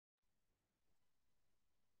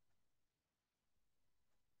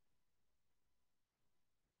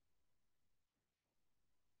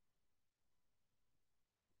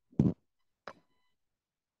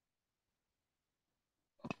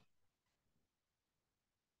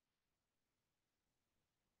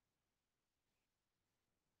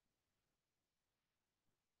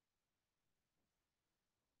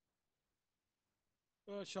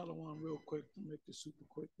Shalom, real quick, to make this super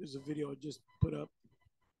quick. There's a video I just put up.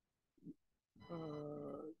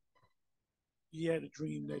 Uh, he had a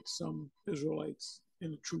dream that some Israelites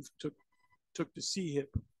in the truth took the sea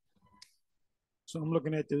hip. So I'm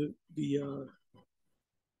looking at the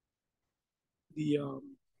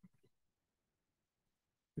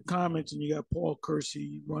comments, and you got Paul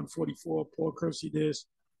Kersey 144. Paul Kersey this.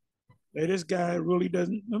 Hey, this guy really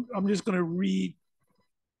doesn't. I'm just gonna read.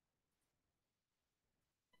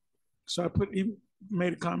 So he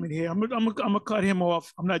made a comment here. I'm gonna cut him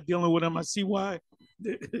off. I'm not dealing with him. I see why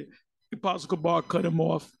the Apostle Kabar cut him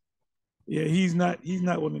off. Yeah, he's not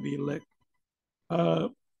one of the elect.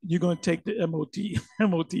 You're gonna take the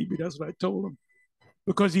MOTB. That's what I told him,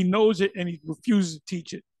 because he knows it and he refuses to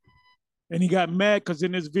teach it. And he got mad because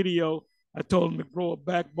in this video I told him to grow a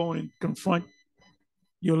backbone and confront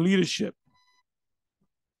your leadership,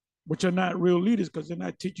 which are not real leaders because they're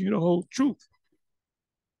not teaching you the whole truth.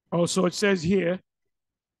 Also, it says here,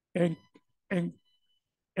 and and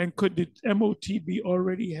and could the MOTB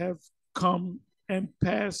already have come and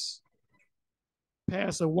pass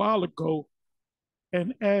a while ago,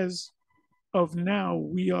 and as of now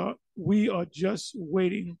we are just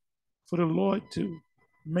waiting for the Lord to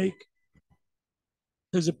make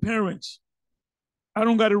his appearance. I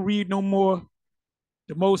don't got to read no more.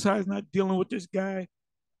 The Most High is not dealing with this guy.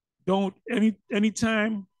 Don't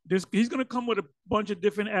anytime this, he's gonna come with a bunch of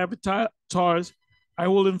different avatars. I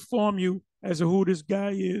will inform you as to who this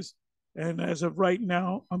guy is. And as of right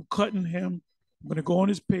now, I'm cutting him. I'm gonna go on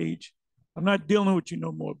his page. I'm not dealing with you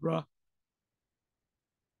no more, bro.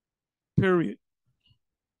 Period.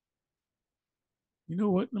 You know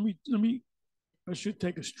what? Let me. I should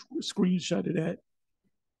take a screenshot of that.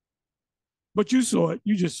 But you saw it.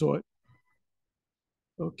 You just saw it.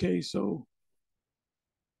 Okay, so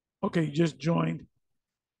okay, you just joined.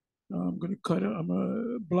 I'm gonna cut it. I'm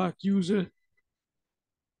a block user.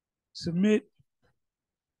 Submit.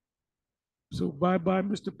 So bye,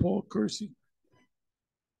 Mr. Paul Kersey.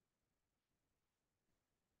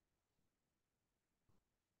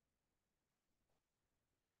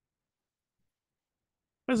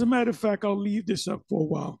 As a matter of fact, I'll leave this up for a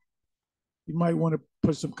while. You might want to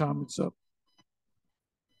put some comments up.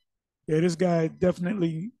 Yeah, this guy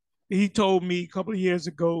definitely. He told me a couple of years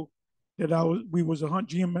ago that we was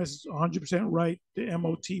GMS is 100% right. The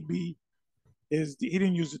MOTB he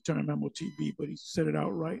didn't use the term MOTB, but he said it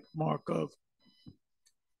outright. Mark of.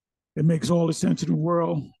 It makes all the sense in the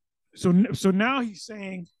world. So now he's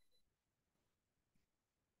saying,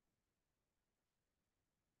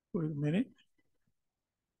 wait a minute.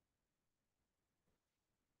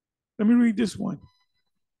 Let me read this one.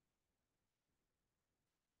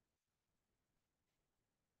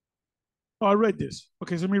 Oh, I read this.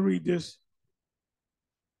 Okay, so let me read this.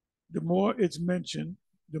 The more it's mentioned,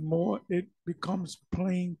 the more it becomes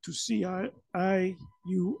plain to see.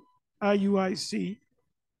 IUIC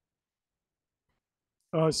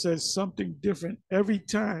says something different every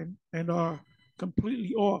time and are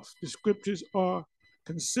completely off. The scriptures are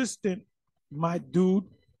consistent, my dude.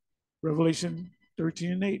 Revelation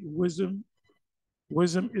 13:8.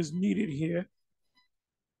 Wisdom is needed here.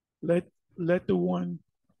 Let the one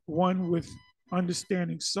with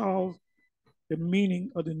understanding solve the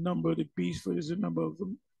meaning of the number of the beast, for there's a number of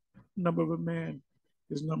a man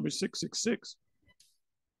is number 666.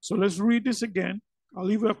 So let's read this again. I'll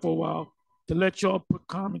leave it up for a while to let y'all put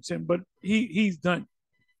comments in, but he's done.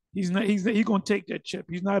 He's gonna take that chip.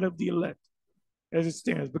 He's not of the elect as it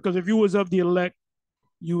stands. Because if you was of the elect,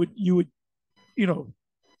 you would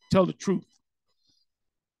tell the truth.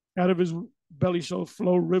 Out of his belly shall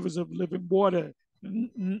flow rivers of living water.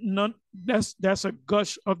 None, that's a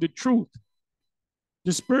gush of the truth.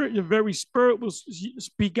 The very spirit will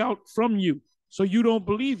speak out from you. So you don't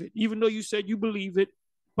believe it, even though you said you believe it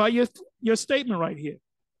by your statement right here.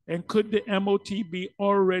 And could the MOTB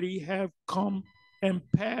already have come and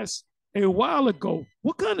passed a while ago?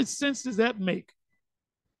 What kind of sense does that make?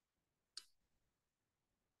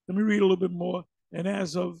 Let me read a little bit more. And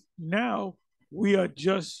as of now, we are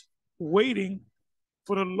just waiting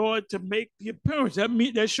for the Lord to make the appearance.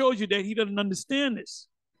 That shows you that he doesn't understand this.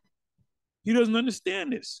 He doesn't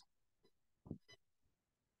understand this.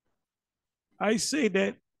 I say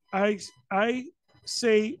that I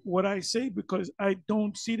say what I say because I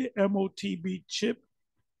don't see the MOTB chip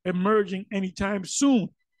emerging anytime soon.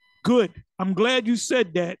 Good. I'm glad you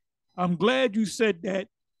said that. I'm glad you said that.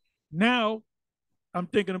 Now I'm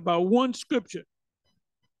thinking about one scripture,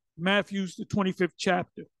 Matthew's the 25th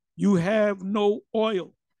chapter. You have no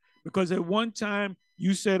oil, because at one time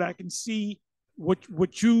you said, I can see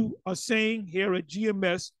what you are saying here at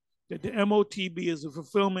GMS, that the MOTB is a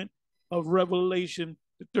fulfillment of Revelation,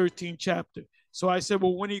 the 13th chapter. So I said,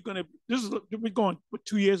 well, when are you going to, this is, we're going, what,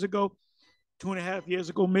 2 years ago, 2.5 years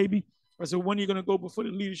ago, maybe. I said, when are you going to go before the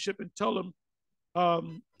leadership and tell them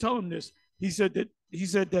this? He said that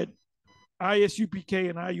ISUPK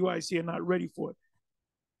and IUIC are not ready for it.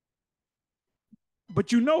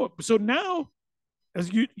 But you know it. So now, as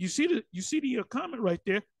you see the comment right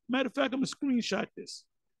there. Matter of fact, I'm gonna screenshot this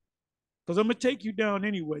because I'm gonna take you down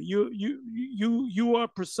anyway. You are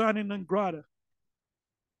persona non grata.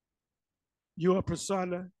 You are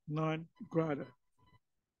persona non grata.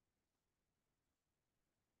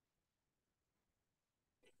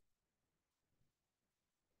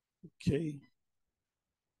 Okay.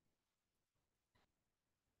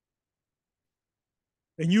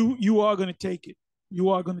 And you are gonna take it. You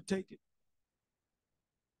are gonna take it.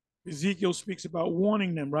 Ezekiel speaks about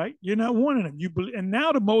warning them, right? You're not warning them. You believe, and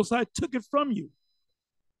now the Most High took it from you.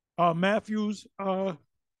 Matthew's. Let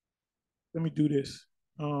me do this.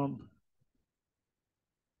 Um,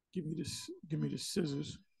 give me this. Give me the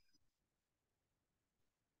scissors.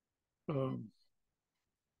 Um,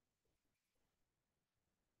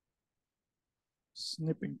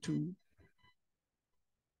 Snipping tool.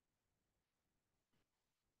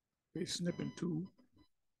 A snipping tool.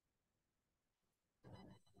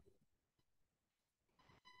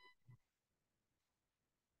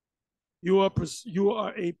 You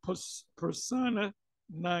are a persona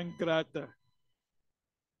non grata.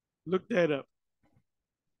 Look that up.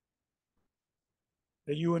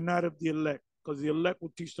 And you are not of the elect, because the elect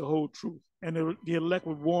will teach the whole truth, and the elect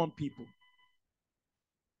will warn people.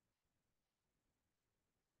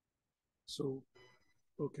 So,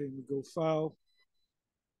 okay, we go file,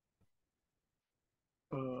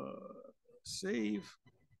 save.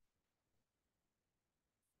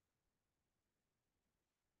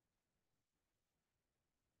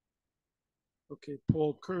 Okay,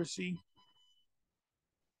 Paul Kersey.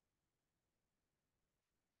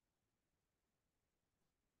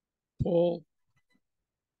 Paul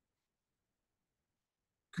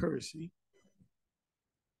Kersey.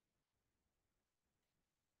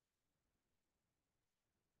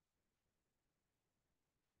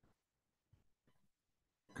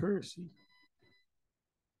 Kersey.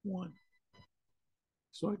 One.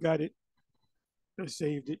 So I got it. I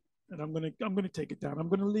saved it, and I'm gonna take it down. I'm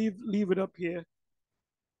gonna leave it up here.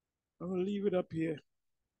 I'm gonna leave it up here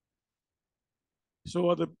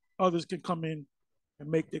so others can come in and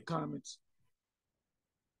make their comments.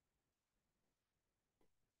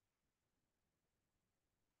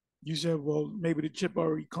 You said, well, maybe the chip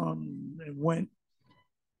already come and went.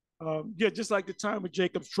 Yeah, just like the time of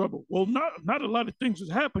Jacob's trouble. Well, not a lot of things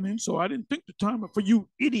was happening, so I didn't think the time. For you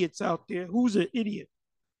idiots out there, who's an idiot?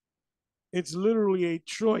 It's literally a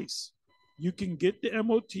choice. You can get the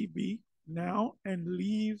MOTB now and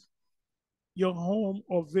leave your home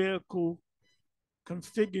or vehicle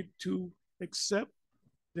configured to accept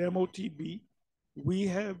the MOTB. We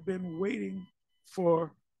have been waiting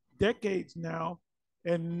for decades now,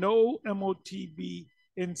 and no MOTB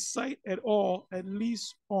in sight at all, at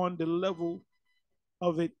least on the level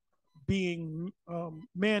of it being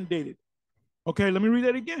mandated. Okay, let me read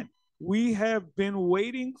that again. We have been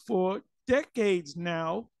waiting for decades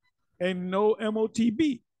now, and no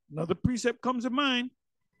MOTB. Another precept comes to mind.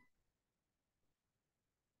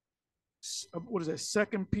 What is that?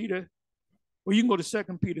 Second Peter. Well, you can go to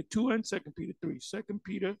Second Peter 2 and Second Peter 3. Second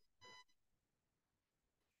Peter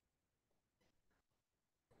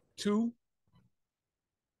 2.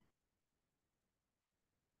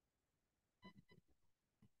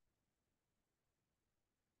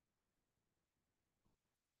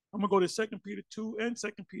 I'm gonna go to Second Peter 2 and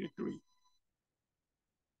Second Peter 3.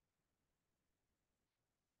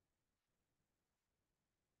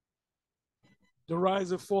 The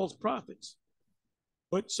rise of false prophets.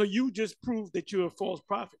 But so you just proved that you're a false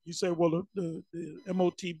prophet. You said, well, the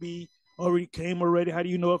MOTB already came already. How do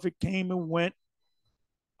you know if it came and went?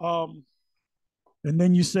 And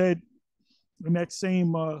then you said in that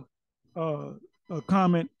same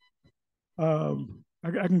comment, I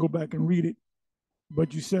can go back and read it,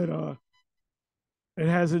 but you said it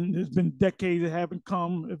hasn't. It's been decades. It haven't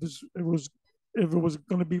come. If it was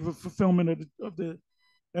going to be the fulfillment of the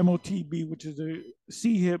MOTB, which is the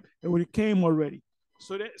CHIP, it would have came already.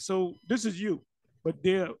 So this is you, but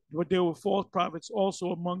there were false prophets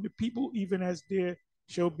also among the people, even as there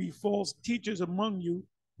shall be false teachers among you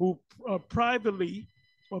who privately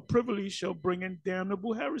or privily shall bring in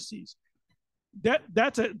damnable heresies.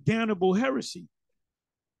 That's a damnable heresy,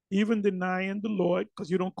 even denying the Lord, because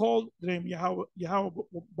you don't call the name Yahweh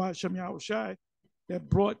Ba'Shem Yahweh Shai. that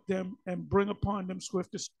brought them and bring upon them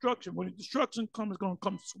swift destruction. When the destruction comes, it's going to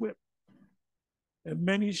come swift. And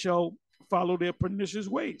many shall follow their pernicious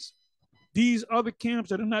ways. These other camps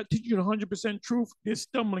that are not teaching you 100% truth, they're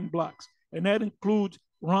stumbling blocks. And that includes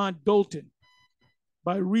Ron Dalton,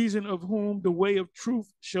 by reason of whom the way of truth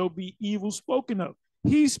shall be evil spoken of.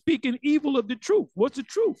 He's speaking evil of the truth. What's the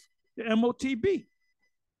truth? The MOTB.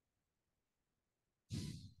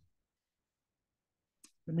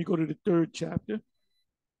 Let me go to the 3rd chapter.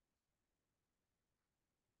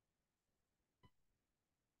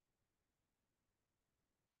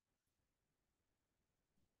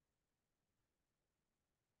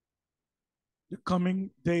 The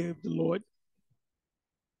coming day of the Lord.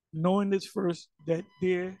 Knowing this first, that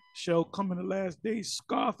there shall come in the last days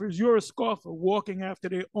scoffers. You're a scoffer, walking after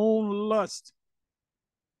their own lust.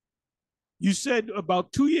 You said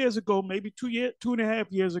about 2 years ago, maybe 2.5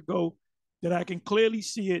 years ago, that I can clearly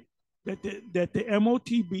see it, that the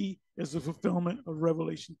MOTB is the fulfillment of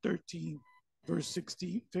Revelation 13, verse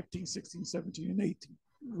 16, 15, 16, 17, and 18.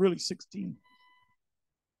 Really 16.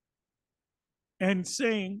 And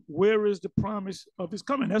saying, where is the promise of his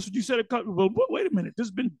coming? That's what you said. Well, wait a minute. This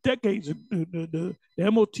has been decades. The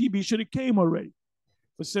MOTB should have came already.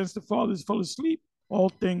 But since the fathers fell asleep, all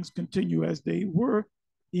things continue as they were,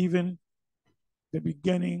 even the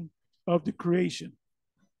beginning of the creation.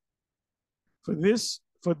 For this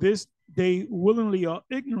they willingly are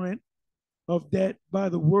ignorant of that by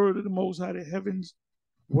the word of the Most High the heavens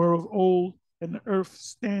were of old, and the earth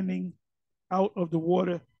standing out of the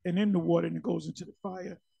water and in the water, and it goes into the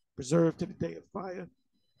fire, preserved to the day of fire.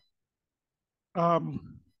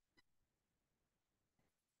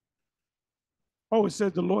 It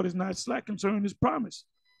says the Lord is not slack concerning his promise.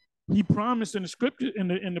 He promised in the scripture, in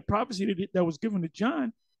the prophecy that was given to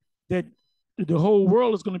John, that the whole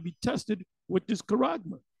world is going to be tested with this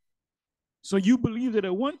charagma. So you believed it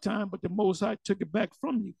at one time, but the Most High took it back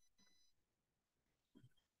from you.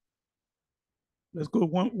 Let's go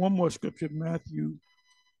one more scripture, Matthew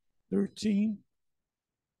 13.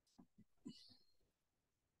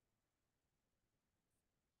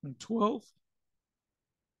 And 12.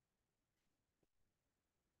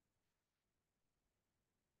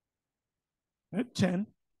 At 10.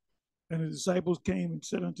 And the disciples came and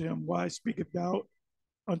said unto him, why speaketh thou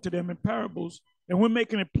unto them in parables? And we're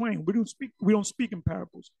making it plain. We don't speak in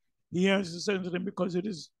parables. He answered and said unto them, because it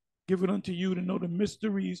is given unto you to know the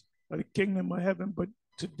mysteries of the kingdom of heaven, but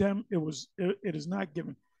to them it is not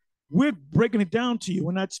given. We're breaking it down to you.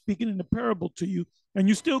 We're not speaking in the parable to you, and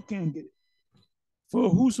you still can't get it. For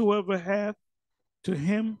whosoever hath, to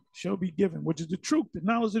him shall be given, which is the truth, the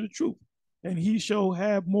knowledge of the truth. And he shall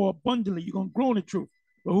have more abundantly. You're going to grow in the truth.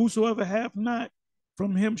 But whosoever hath not,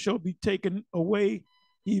 from him shall be taken away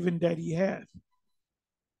even that he hath.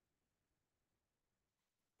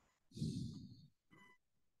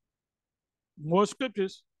 More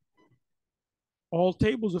scriptures. All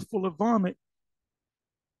tables are full of vomit.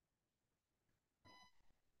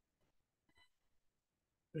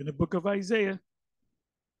 In the book of Isaiah.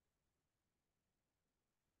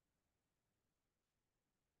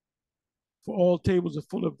 For all tables are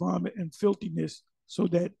full of vomit and filthiness, so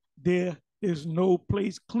that there is no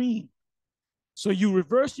place clean. So you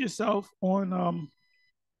reverse yourself on,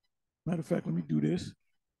 matter of fact, let me do this.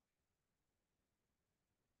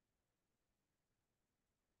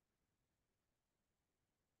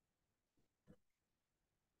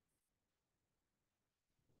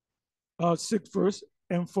 Sixth verse,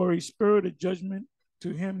 and for a spirit of judgment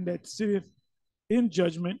to him that sitteth in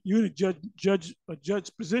judgment, you in a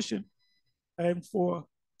judge position, and for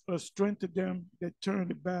a strength to them that turn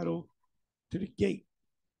the battle to the gate.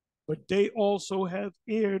 But they also have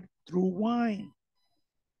erred through wine.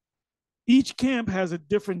 Each camp has a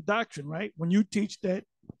different doctrine, right? When you teach that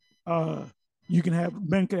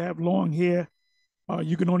men can have long hair,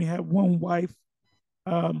 you can only have one wife,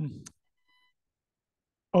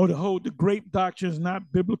 the grape doctrine is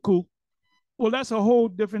not biblical. Well, that's a whole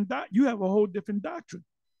different you have a whole different doctrine.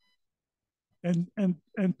 And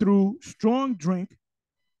through strong drink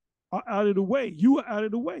are out of the way. You are out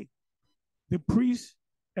of the way. The priests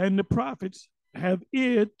and the prophets have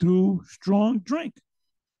erred through strong drink.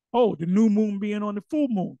 The new moon being on the full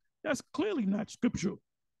moon. That's clearly not scriptural.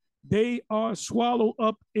 They are swallowed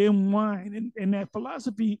up in wine. And that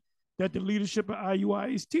philosophy that the leadership of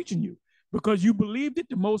IUI is teaching you. Because you believed it,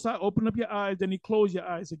 the Most High opened up your eyes, then he closed your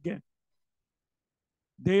eyes again.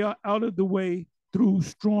 They are out of the way through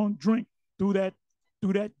strong drink, through that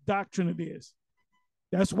doctrine of theirs.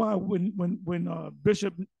 That's why when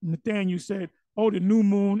Bishop Nathaniel said, the new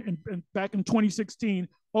moon, and back in 2016,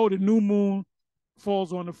 the new moon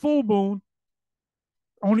falls on the full moon,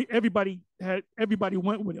 Only everybody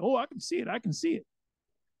went with it. Oh, I can see it. I can see it.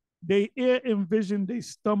 They err in vision, they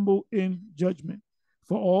stumble in judgment.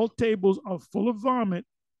 For all tables are full of vomit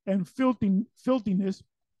and filthiness,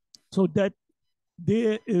 so that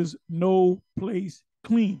there is no place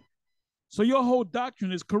clean. So your whole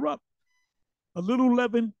doctrine is corrupt. A little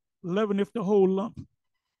leaven, leaveneth the whole lump.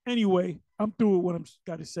 Anyway, I'm through with what I'm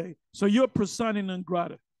got to say. So you're persona non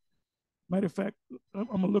grata. Matter of fact, I'm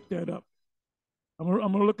gonna look that up. I'm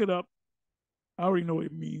gonna look it up. I already know what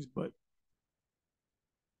it means, but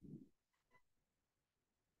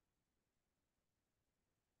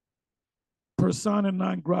persona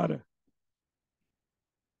non grata.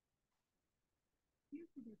 Here's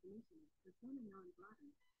the definition: persona non grata,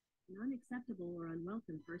 an unacceptable or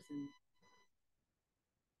unwelcome person.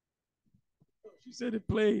 She said it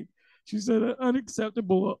played. She said an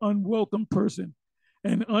unacceptable or unwelcome person.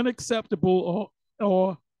 An unacceptable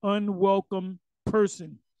or unwelcome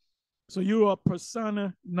person. So you are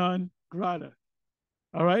persona non grata.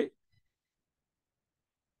 All right.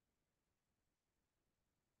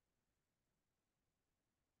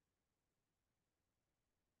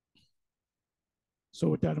 So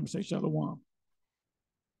with that, I'm gonna say shalom.